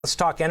Let's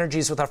talk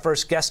energies with our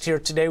first guest here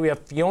today. We have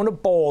Fiona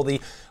Bohl,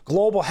 the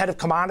global head of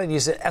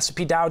commodities at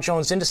S&P Dow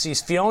Jones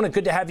Indices. Fiona,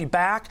 good to have you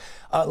back.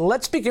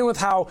 Let's begin with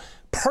how,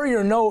 per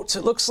your notes,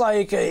 it looks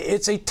like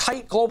it's a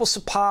tight global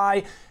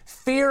supply,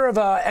 fear of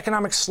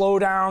economic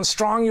slowdown,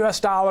 strong U.S.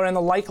 dollar, and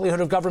the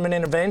likelihood of government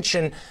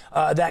intervention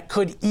that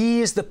could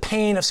ease the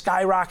pain of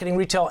skyrocketing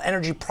retail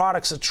energy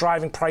products that's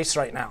driving price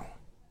right now.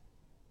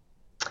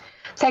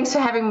 Thanks for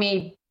having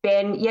me,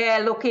 Ben.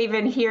 Yeah, look,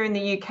 even here in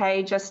the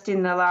UK, just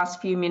in the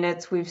last few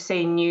minutes, we've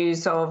seen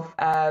news of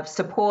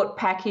support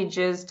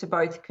packages to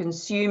both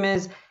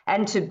consumers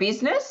and to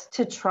business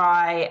to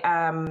try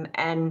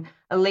and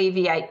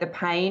alleviate the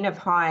pain of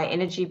higher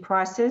energy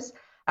prices.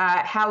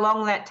 How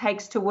long that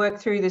takes to work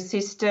through the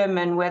system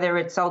and whether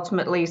it's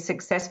ultimately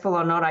successful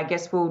or not, I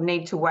guess we'll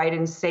need to wait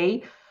and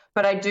see.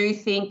 But I do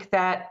think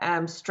that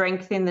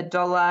strength in the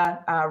dollar,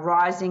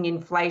 rising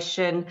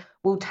inflation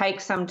will take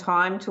some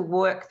time to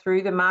work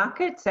through the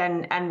markets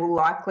and will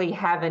likely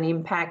have an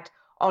impact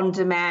on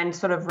demand,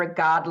 sort of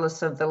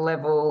regardless of the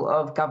level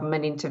of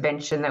government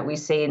intervention that we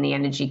see in the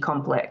energy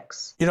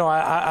complex. You know,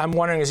 I'm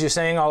wondering, as you're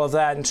saying all of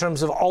that, in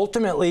terms of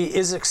ultimately,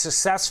 is it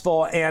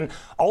successful? And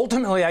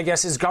ultimately, I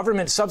guess, is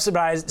government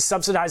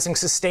subsidizing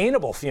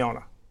sustainable,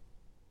 Fiona?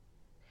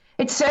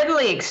 It's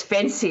certainly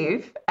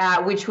expensive,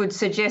 which would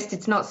suggest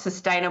it's not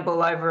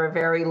sustainable over a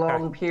very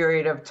long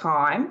period of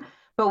time.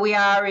 But we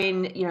are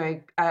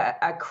in,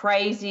 a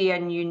crazy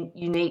and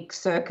unique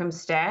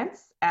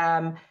circumstance.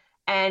 And,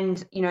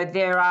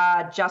 there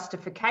are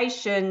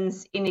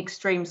justifications in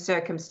extreme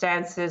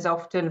circumstances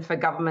often for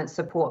government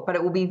support, but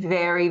it will be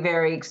very,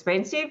 very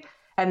expensive.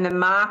 And the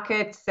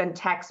markets and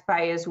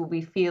taxpayers will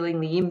be feeling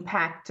the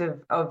impact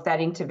of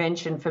that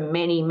intervention for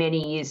many,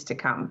 many years to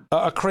come.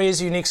 A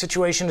crazy, unique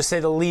situation, to say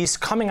the least,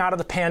 coming out of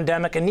the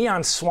pandemic, a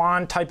neon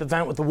swan type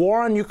event with the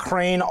war on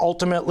Ukraine.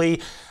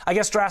 Ultimately, I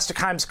guess drastic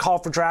times call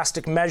for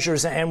drastic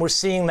measures, and we're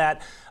seeing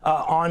that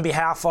on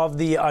behalf of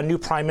the new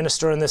prime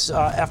minister in this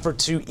effort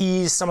to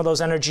ease some of those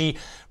energy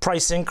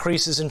price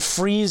increases and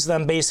freeze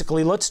them,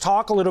 basically. Let's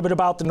talk a little bit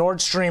about the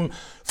Nord Stream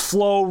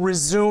flow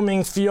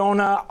resuming.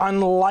 Fiona,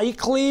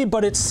 unlikely,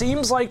 but it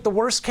seems like the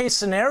worst case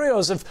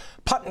scenarios of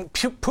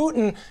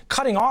Putin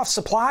cutting off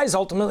supplies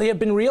ultimately have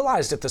been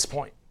realized at this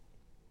point.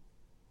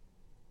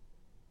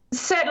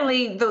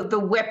 Certainly,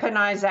 the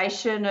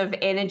weaponization of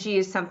energy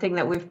is something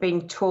that we've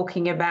been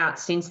talking about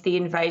since the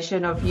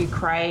invasion of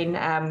Ukraine.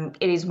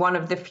 It is one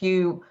of the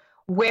few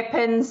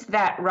weapons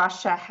that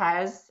Russia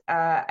has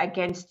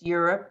against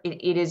Europe.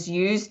 It has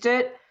used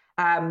it,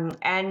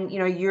 and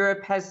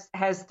Europe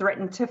has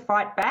threatened to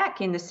fight back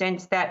in the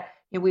sense that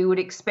we would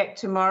expect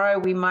tomorrow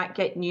we might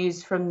get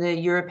news from the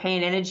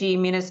European energy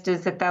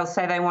ministers that they'll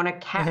say they want to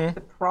cap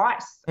the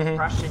price of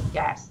Russian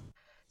gas.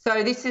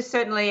 So this is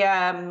certainly,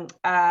 an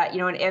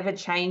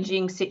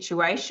ever-changing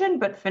situation.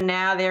 But for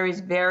now, there is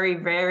very,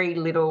 very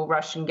little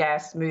Russian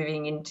gas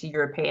moving into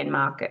European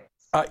markets.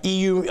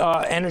 EU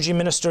energy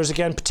ministers,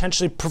 again,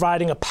 potentially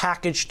providing a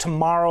package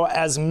tomorrow,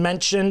 as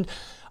mentioned.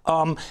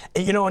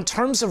 In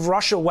terms of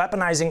Russia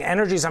weaponizing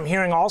energies, I'm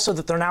hearing also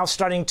that they're now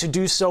starting to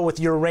do so with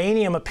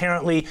uranium,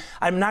 apparently.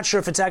 I'm not sure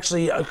if it's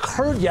actually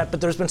occurred yet, but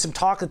there's been some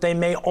talk that they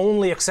may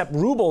only accept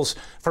rubles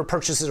for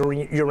purchases of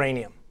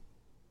uranium.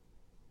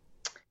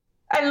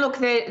 And look,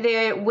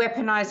 they're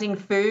weaponizing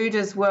food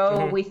as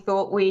well. We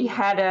thought we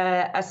had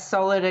a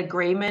solid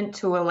agreement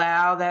to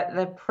allow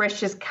the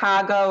precious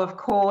cargo of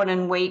corn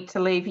and wheat to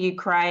leave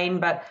Ukraine.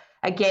 But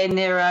again,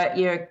 there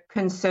are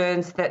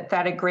concerns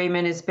that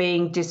agreement is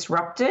being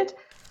disrupted.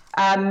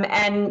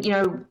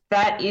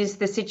 That is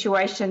the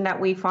situation that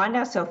we find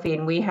ourselves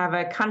in. We have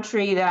a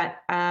country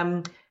that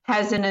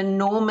has an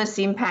enormous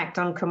impact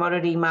on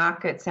commodity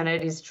markets, and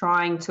it is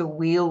trying to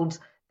wield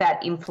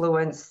that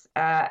influence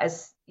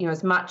as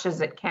much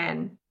as it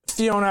can.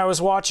 Fiona, I was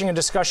watching a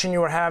discussion you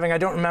were having. I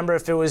don't remember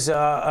if it was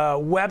a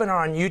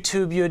webinar on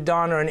YouTube you had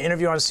done or an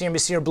interview on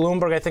CNBC or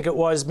Bloomberg, I think it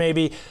was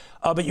maybe.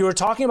 But you were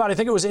talking about, I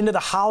think it was into the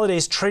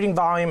holidays, trading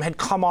volume had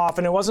come off,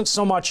 and it wasn't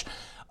so much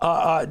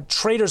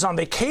traders on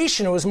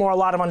vacation. It was more a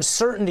lot of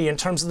uncertainty in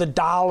terms of the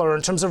dollar,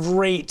 in terms of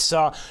rates,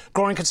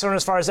 growing concern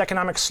as far as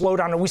economic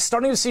slowdown. Are we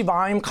starting to see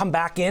volume come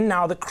back in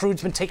now that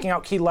crude's been taking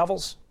out key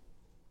levels?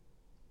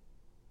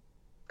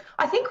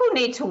 I think we'll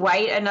need to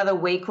wait another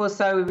week or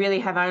so. We really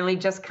have only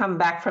just come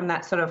back from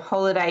that sort of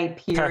holiday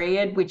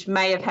period, which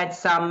may have had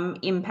some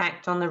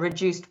impact on the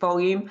reduced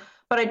volume.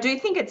 But I do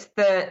think it's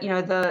the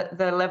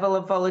level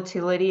of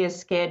volatility has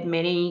scared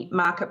many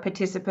market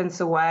participants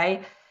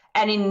away.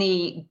 And in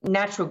the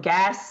natural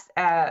gas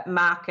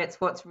markets,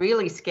 what's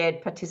really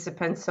scared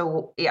participants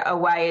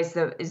away is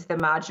the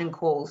margin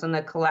calls and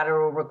the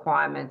collateral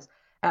requirements.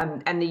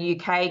 And the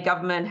UK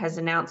government has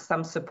announced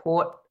some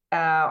support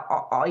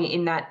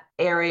in that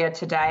area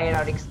today, and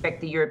I'd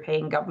expect the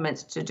European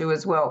governments to do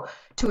as well,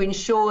 to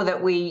ensure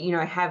that we,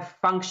 have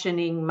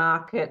functioning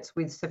markets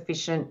with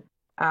sufficient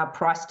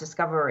price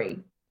discovery.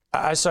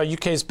 I saw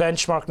UK's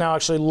benchmark now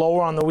actually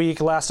lower on the week.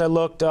 Last I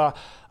looked, down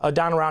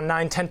around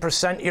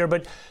 9-10% here.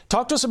 But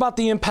talk to us about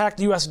the impact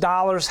the U.S.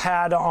 dollars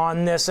had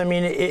on this. I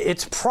mean,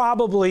 it's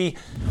probably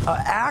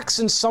acts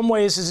in some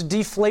ways as a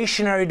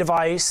deflationary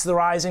device, the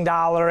rising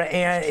dollar,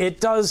 and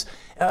it does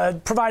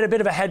provide a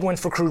bit of a headwind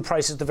for crude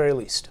prices at the very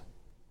least.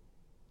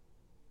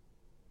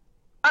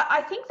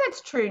 I think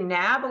that's true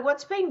now, but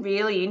what's been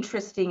really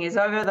interesting is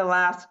over the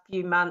last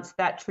few months,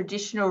 that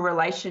traditional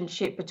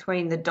relationship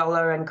between the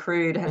dollar and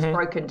crude has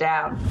broken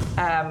down.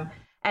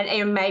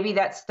 And maybe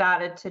that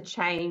started to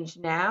change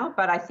now,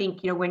 but I think,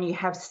 when you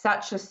have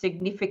such a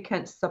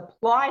significant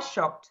supply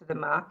shock to the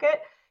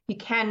market, you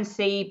can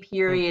see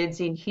periods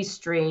in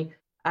history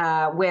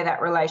where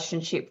that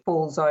relationship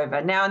falls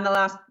over. Now, in the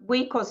last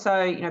week or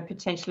so,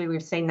 potentially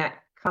we've seen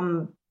that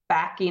come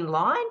back in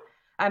line.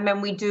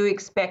 And we do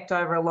expect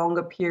over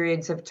longer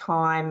periods of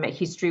time,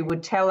 history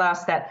would tell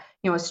us that,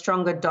 a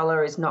stronger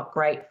dollar is not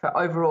great for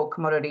overall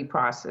commodity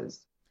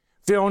prices.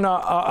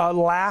 Fiona,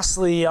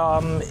 lastly,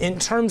 in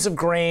terms of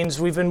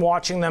grains, we've been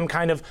watching them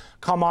kind of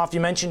come off.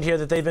 You mentioned here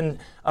that they've been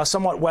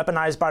somewhat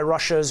weaponized by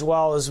Russia as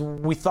well. As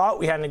we thought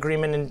we had an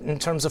agreement in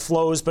terms of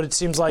flows, but it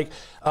seems like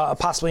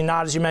possibly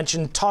not, as you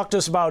mentioned. Talk to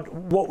us about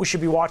what we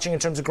should be watching in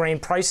terms of grain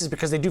prices,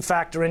 because they do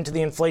factor into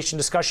the inflation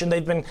discussion.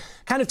 They've been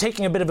kind of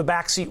taking a bit of a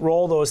backseat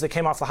role, though, as they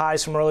came off the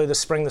highs from earlier this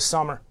spring, this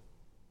summer.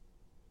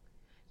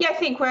 Yeah, I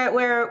think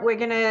we're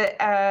going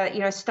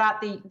to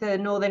start the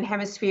northern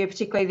hemisphere,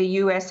 particularly the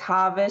US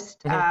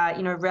harvest,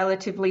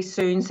 relatively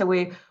soon. So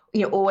we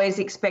always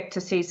expect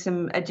to see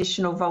some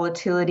additional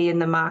volatility in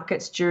the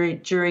markets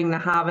during the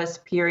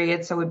harvest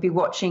period. So we'd be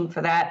watching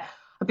for that.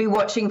 I'd be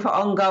watching for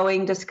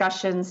ongoing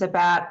discussions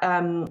about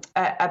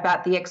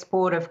the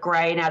export of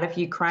grain out of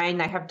Ukraine.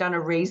 They have done a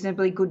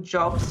reasonably good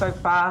job so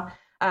far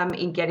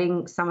in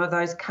getting some of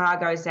those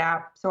cargoes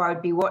out. So I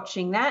would be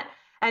watching that.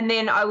 And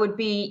then I would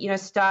be,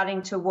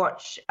 starting to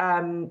watch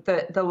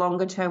the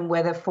longer-term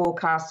weather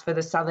forecast for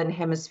the southern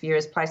hemisphere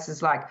as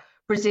places like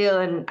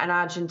Brazil and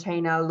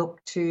Argentina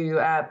look to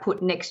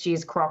put next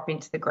year's crop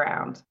into the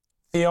ground.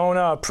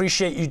 Fiona,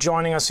 appreciate you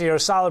joining us here. A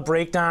solid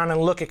breakdown and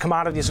look at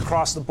commodities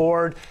across the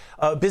board.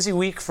 A busy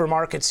week for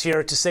markets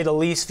here, to say the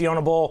least.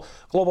 Fiona Bull,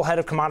 Global Head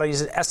of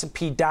Commodities at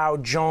S&P Dow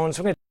Jones.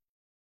 We're going to